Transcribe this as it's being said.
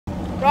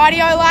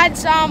Rightio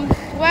lads,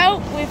 well,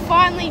 we're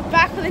finally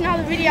back with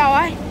another video,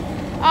 eh?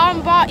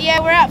 But yeah,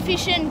 we're out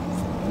fishing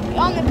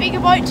on the bigger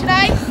boat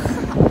today.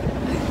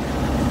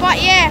 But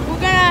yeah,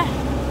 we're gonna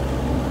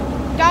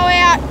go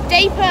out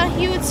deeper,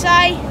 you would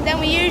say,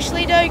 than we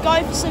usually do.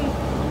 Go for some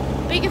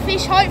bigger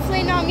fish, hopefully,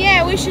 and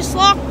yeah, wish us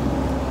luck.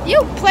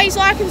 You please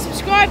like and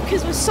subscribe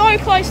because we're so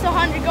close to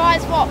 100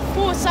 guys. What,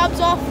 4 subs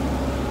off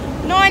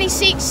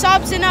 96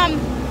 subs, and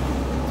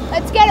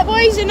let's get it,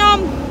 boys, and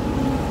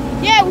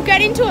yeah, we'll get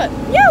into it.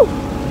 Yo!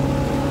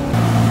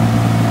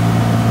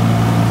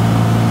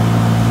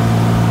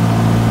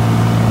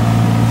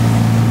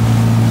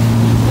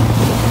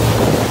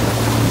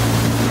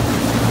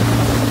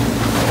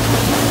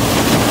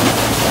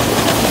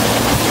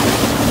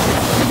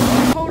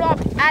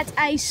 At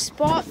a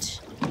spot,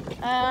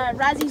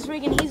 Razzy's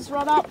rigging his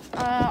rod up.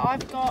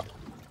 I've got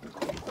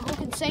a hook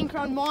and sinker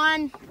on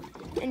mine,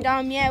 and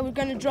yeah, we're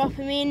going to drop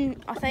him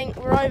in. I think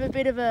we're over a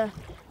bit of a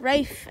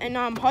reef, and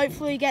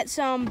hopefully get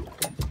some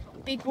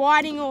big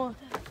whiting or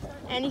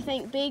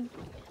anything big,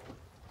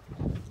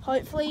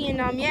 hopefully,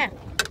 and yeah,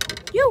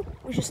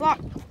 wish us luck.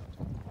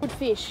 Good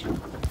fish,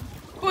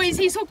 boys.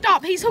 He's hooked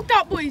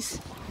up, boys.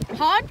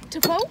 Hard to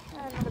pull.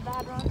 Not a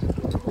bad one.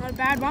 Not a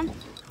bad one.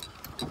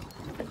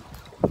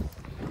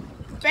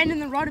 Bending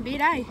the rod a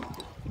bit, eh?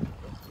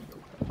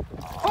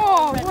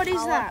 Oh, what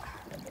is that?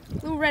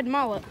 Little red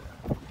mullet.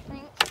 I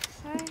think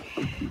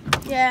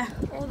so. Yeah.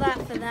 All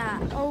that for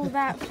that. All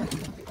that for...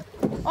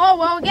 Oh,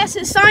 well, I guess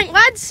it's something,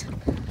 lads.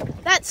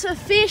 That's a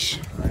fish.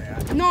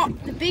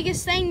 Not the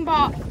biggest thing,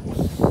 but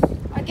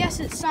I guess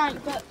it's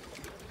something. But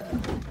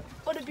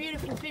what a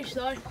beautiful fish,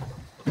 though.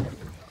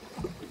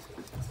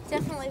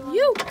 Definitely one.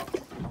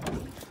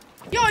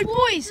 Yo,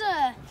 boys.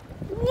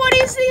 What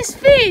is this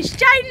fish?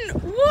 Jaden,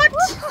 what?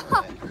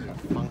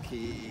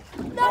 Funky.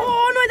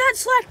 Oh no,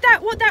 that's like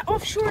that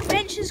offshore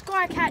adventures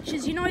guy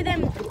catches. You know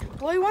them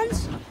blue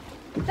ones?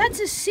 That's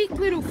a sick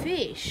little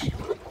fish.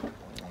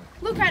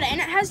 Look at it, and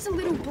it has the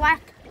little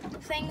black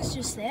things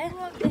just there.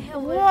 What the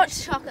hell? What?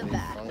 Chuck it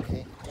back.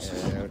 Funky.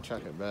 Yeah, we'll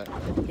chuck it back.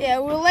 Yeah,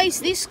 we'll release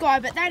this guy,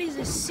 but that is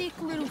a sick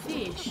little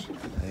fish.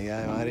 There you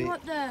go, matey.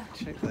 What the?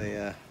 Check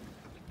the,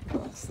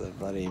 what's the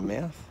bloody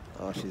mouth?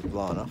 Oh, she's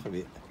blowing off a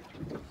bit.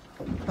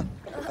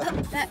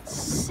 That's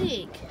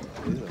sick.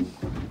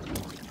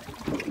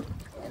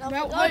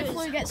 Well,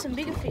 hopefully we get some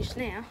bigger fish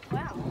now.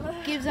 Wow.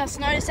 Gives us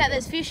notice that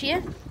there's fish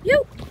here.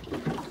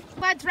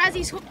 Lads,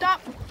 Razzy's hooked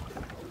up.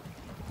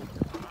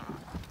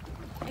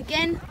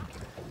 Again.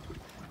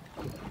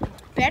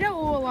 Better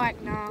or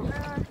like, nah?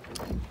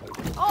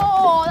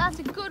 Oh, that's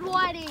a good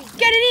whiting.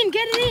 Get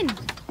it in.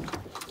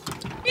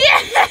 Yeah,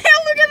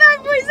 look at that,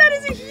 boys. That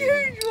is a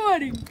huge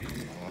whiting.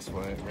 Nice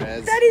work,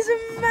 Raz. That is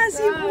a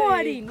massive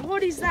whiting.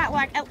 What is that?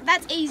 Like,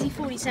 that's easy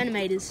 40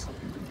 centimeters.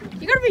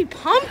 You gotta be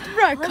pumped,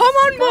 bro. Come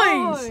on,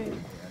 boys.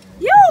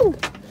 Yo!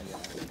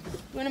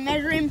 I'm gonna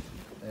measure him.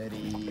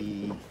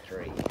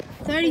 33.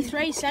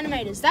 33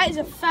 centimeters. That is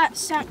a fat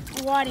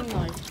whiting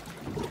though.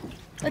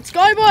 Let's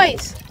go,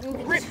 boys. We'll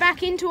rip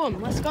back into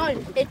him. Let's go.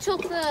 It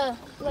took the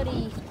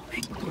bloody...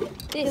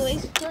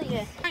 This.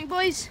 Yeah. Thank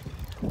boys.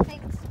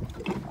 Thanks.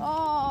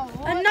 Oh,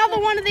 another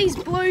one of these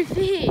blue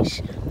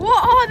fish.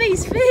 What are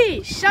these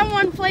fish?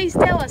 Someone please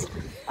tell us.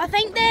 I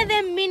think they're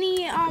them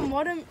mini,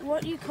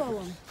 what do you call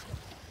them?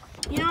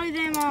 You know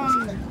them,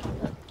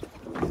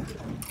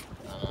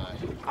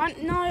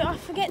 I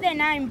forget their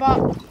name,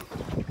 but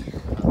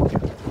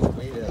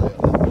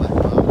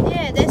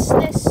yeah, they're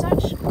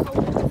such cool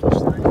fish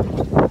though.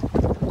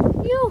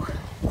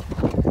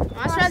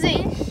 Nice, Razzy.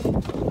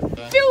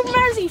 Film,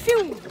 Razzy,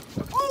 film.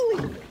 Holy,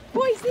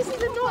 boys, this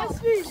is a nice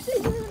fish.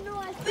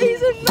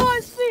 These are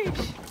nice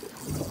fish.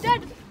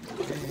 Dad.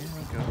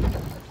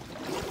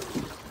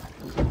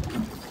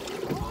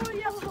 Oh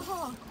yeah.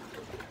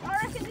 I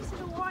reckon this is a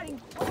whiting.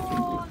 Oh,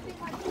 I think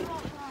I did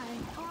not try.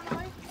 Oh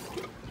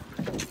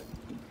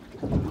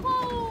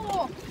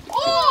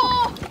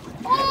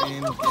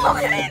no. Pull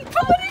it in.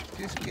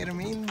 Just get them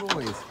in,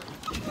 boys.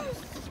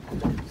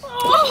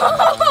 Oh,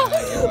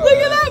 look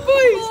at that,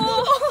 boys.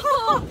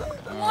 Oh,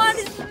 what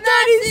is that?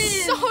 That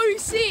is so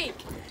sick.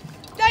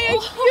 They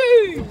are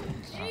huge.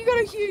 You got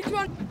a huge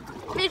one.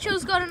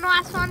 Mitchell's got a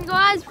nice one,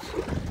 guys.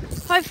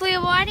 Hopefully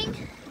a whiting.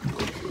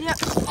 Yep.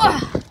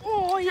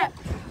 Oh yeah.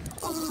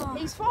 Oh,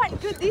 he's fighting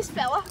good, this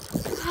fella.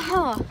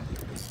 Oh.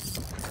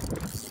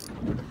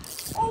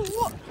 Oh,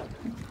 what?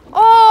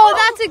 Oh,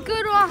 that's a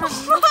good one.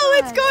 Oh,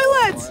 let's go,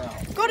 lads.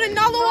 Got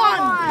another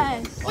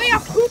Nice. one. We are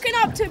hooking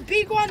up to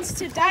big ones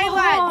today,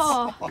 lads.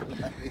 Oh.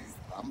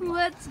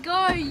 Let's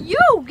go.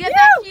 Get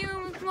back to you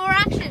with more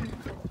action.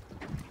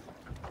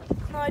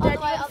 No, Dad,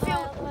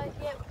 Other way.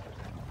 Yep.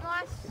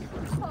 Nice.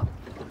 Oh.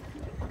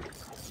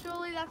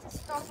 Surely that's a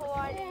stopper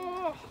whiting.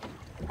 Oh.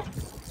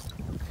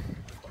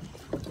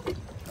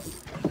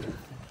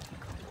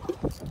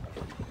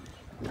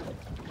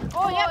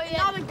 Oh, yep,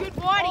 yeah. another good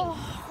whiting.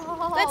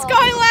 Oh. Let's go,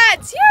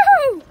 lads.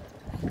 Yoo-hoo!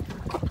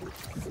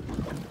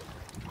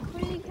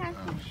 Really catch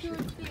a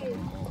good fish.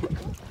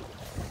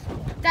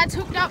 Dad's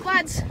hooked up,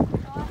 lads.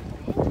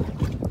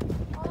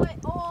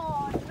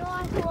 Oh,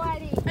 nice.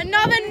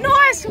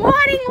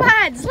 whiting,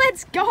 lads.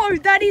 Let's go.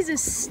 That is a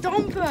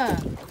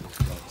stomper.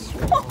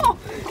 Oh,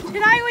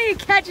 today we are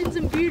catching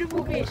some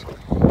beautiful fish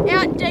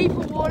out in deeper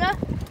water.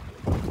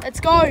 Let's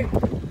go.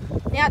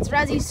 Now it's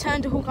Razzie's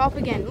turn to hook up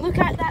again. Look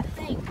at that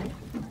thing.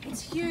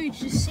 It's huge,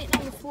 just sitting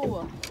on the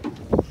floor.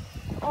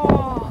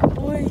 Oh,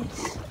 boys.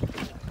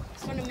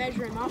 Just going to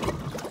measure him up.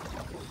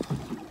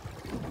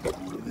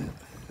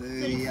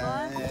 30,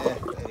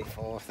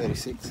 34,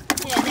 36.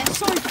 Yeah, they're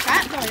so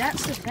fat though,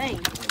 that's the thing.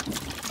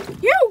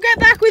 You get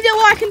back with your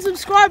like and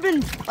subscribe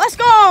and let's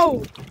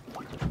go!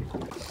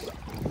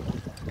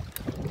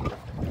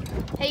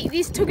 Hey,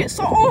 this took it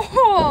so...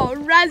 Oh,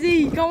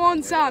 Razzie, go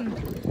on, son.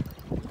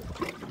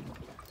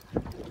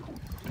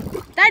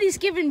 That is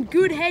giving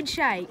good head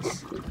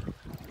shakes.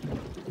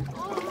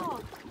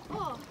 Oh,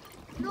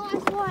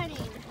 nice whiting.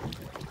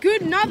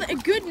 Good,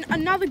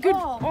 another good...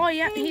 Oh,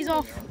 yeah, he's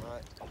off.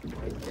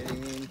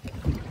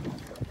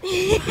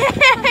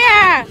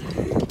 Yeah!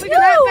 Look at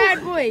that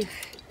bad boy.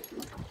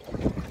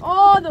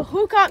 Oh, the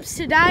hookups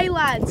today,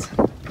 lads.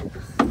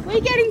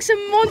 We're getting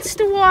some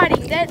monster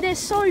whiting. They're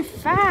so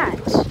fat.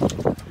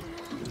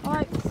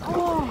 Like,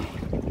 oh.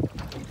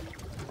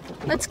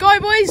 Let's go,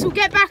 boys. We'll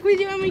get back with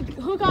you when we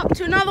hook up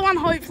to another one,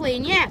 hopefully.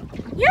 And yeah,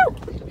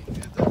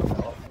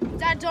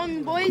 Dad's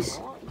on, boys.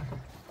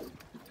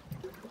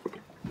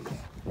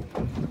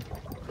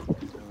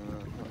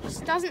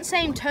 This doesn't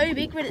seem too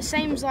big, but it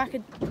seems like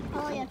a...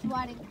 Oh yeah, it's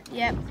whiting.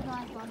 Yep. It's a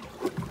nice one.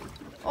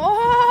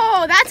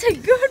 Oh, that's a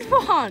good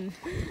one.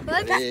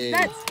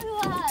 That's.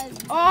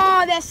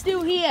 Oh, they're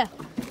still here.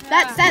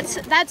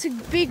 That's a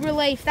big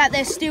relief that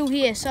they're still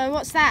here. So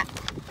what's that?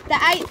 The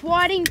 8th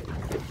whiting,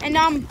 and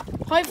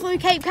hopefully we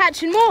keep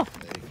catching more.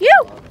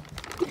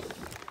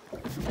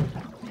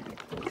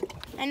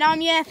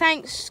 And yeah,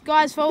 thanks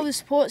guys for all the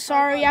support.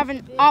 Sorry I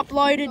haven't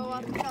uploaded.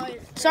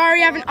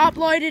 Sorry I haven't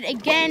uploaded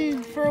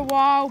again for a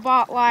while,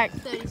 but like,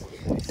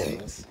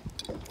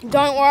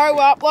 don't worry,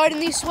 we're uploading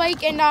this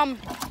week, and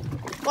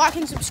like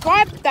and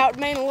subscribe, that would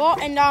mean a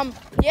lot, and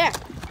yeah.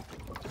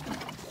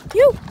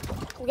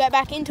 We'll get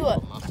back into it.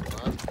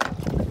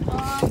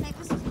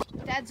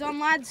 Dad's on,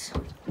 lads.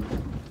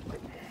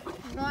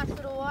 Nice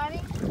little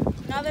whiting.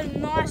 Another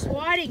nice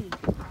whiting.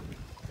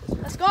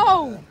 Let's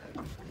go.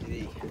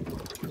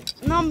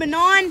 Number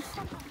 9.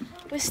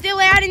 We're still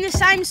out in the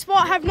same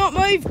spot, have not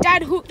moved.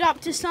 Dad hooked up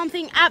to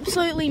something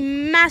absolutely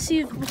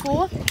massive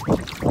before.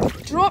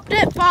 Dropped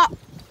it, but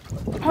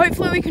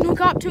hopefully we can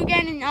hook up to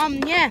again,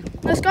 and yeah,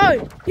 let's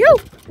go.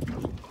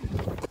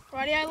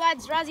 Rightio,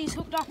 lads, Razzie's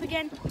hooked up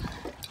again.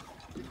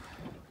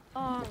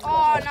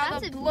 Oh,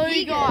 another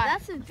blue guy.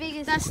 That's the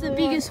biggest. That's the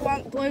biggest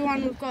blue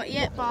one we've got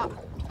yet, but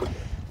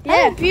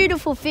yeah, they're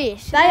beautiful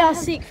fish. They are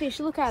sick fish.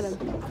 Look at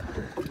them.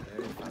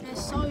 They're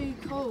so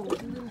cool,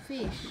 the little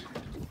fish.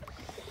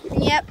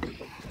 And yep,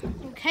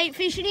 we'll keep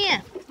fishing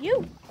here.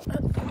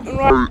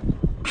 Right.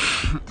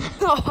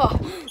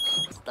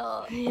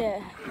 Stop.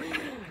 Yeah.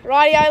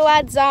 Rightio,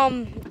 lads.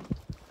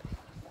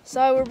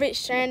 So we're a bit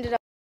stranded.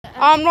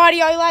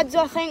 Rightio, lads.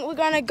 I think we're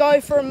gonna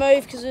go for a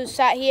move because we've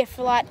sat here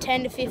for like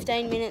 10 to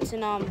 15 minutes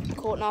and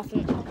caught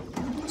nothing.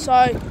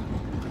 So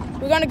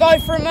we're gonna go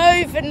for a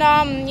move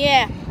and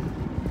yeah,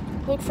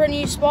 look for a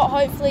new spot.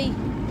 Hopefully,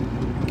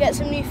 get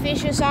some new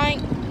fish or something.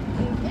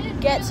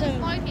 Get some.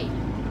 Smoky.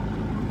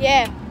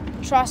 Yeah,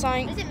 try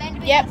something. Is it meant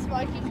to be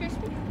smoky,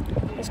 crispy?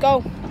 Let's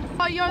go.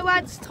 Oh, yo,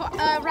 lads.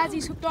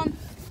 Razzie's hooked on.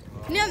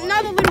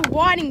 Another little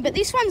whiting, but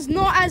this one's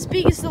not as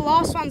big as the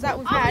last ones that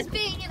we've had. I was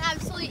being an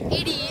absolute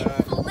idiot,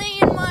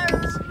 fleeing my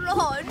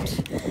rod,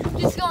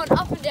 just going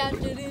up and down.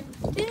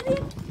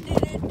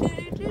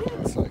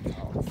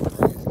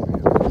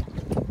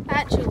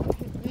 Actually,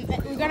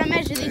 we're gonna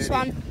measure this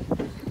one.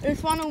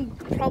 This one will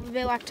probably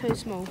be like too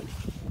small.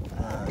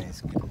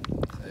 He's good.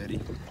 30.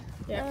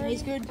 Yeah,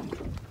 he's good.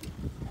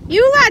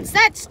 You lads,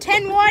 that's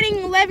 10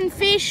 whiting, 11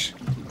 fish,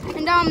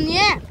 and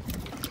yeah,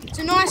 it's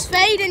a nice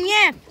feed, and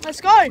yeah,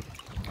 let's go.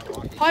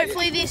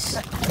 Hopefully this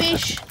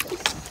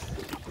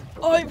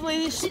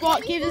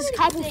spot gives us a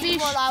couple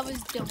fish. What I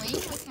was doing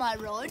with my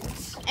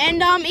rods.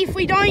 And if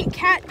we don't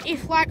catch,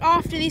 if like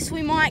after this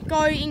we might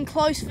go in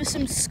close for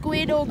some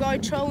squid or go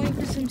trolling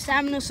for some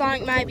salmon or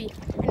something maybe.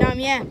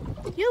 And yeah,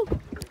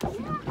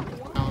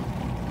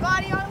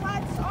 Rightio,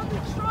 lads, on the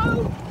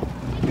troll.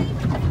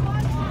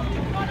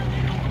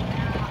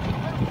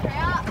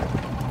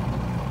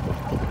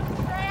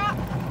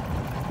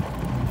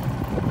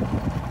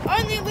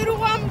 Only a little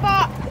one,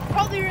 but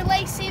probably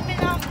release him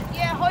and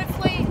yeah,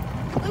 hopefully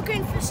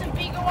looking for some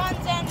bigger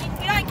ones, and if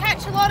we don't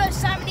catch a lot of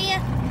salmon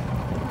here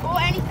or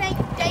anything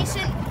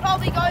decent, we'll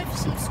probably go for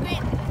some squid.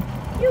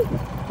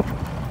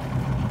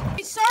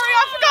 Sorry,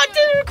 I forgot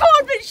to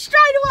record, but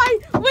straight away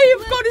we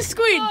have got a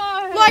squid.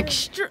 Like,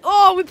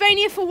 we've been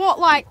here for what,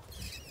 like,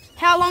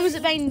 how long has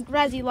it been,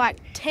 Razzie? Like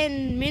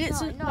 10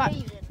 minutes?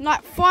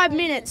 Like 5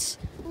 minutes.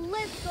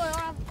 Let's go.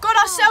 Got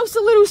ourselves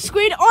a little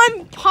squid.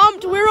 I'm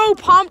pumped. We're all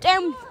pumped,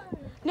 and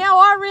now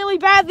I really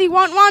badly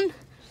want one.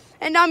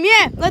 And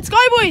yeah, let's go,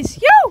 boys.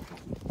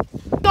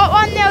 Got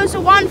one. There was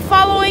a one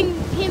following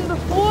him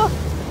before,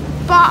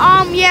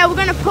 But yeah, we're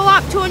gonna pull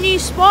up to a new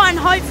spot and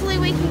hopefully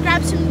we can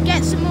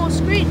get some more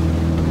squid.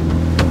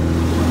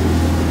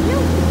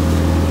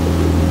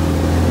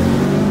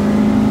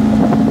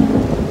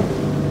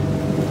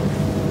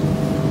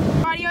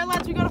 Rightio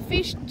lads, we got a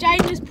fish.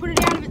 Jade just put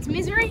it out of its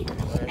misery.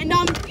 And yo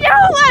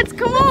lads,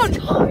 come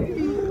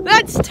on!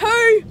 That's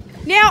 2.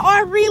 Now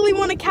I really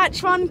want to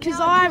catch one because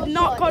I have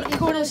not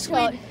caught a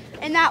squid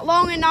in that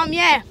long, and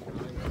yeah.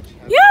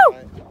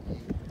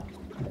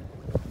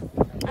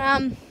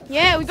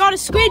 Yeah, we got a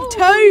squid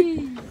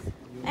too,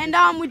 and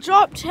we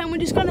dropped, and we're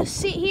just gonna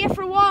sit here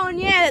for a while, and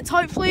yeah,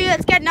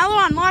 let's get another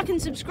one. Like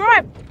and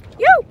subscribe.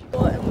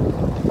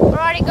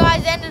 Alrighty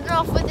guys, ended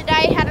off with the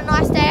day. Had a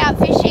nice day out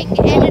fishing.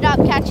 Ended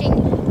up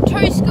catching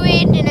 2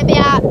 squid and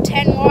about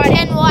 10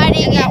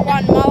 whiting, and that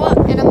 1 mullet,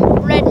 and a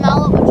red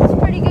mullet, which is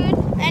pretty good.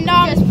 and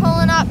just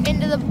pulling up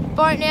into the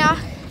boat now.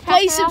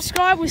 please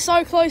subscribe. We're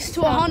so close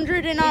to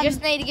 100, and we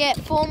just need to get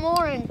 4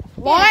 more and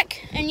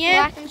like, and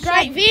yeah, like and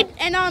great share. vid,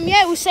 and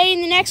yeah, we'll see you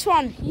in the next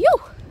one.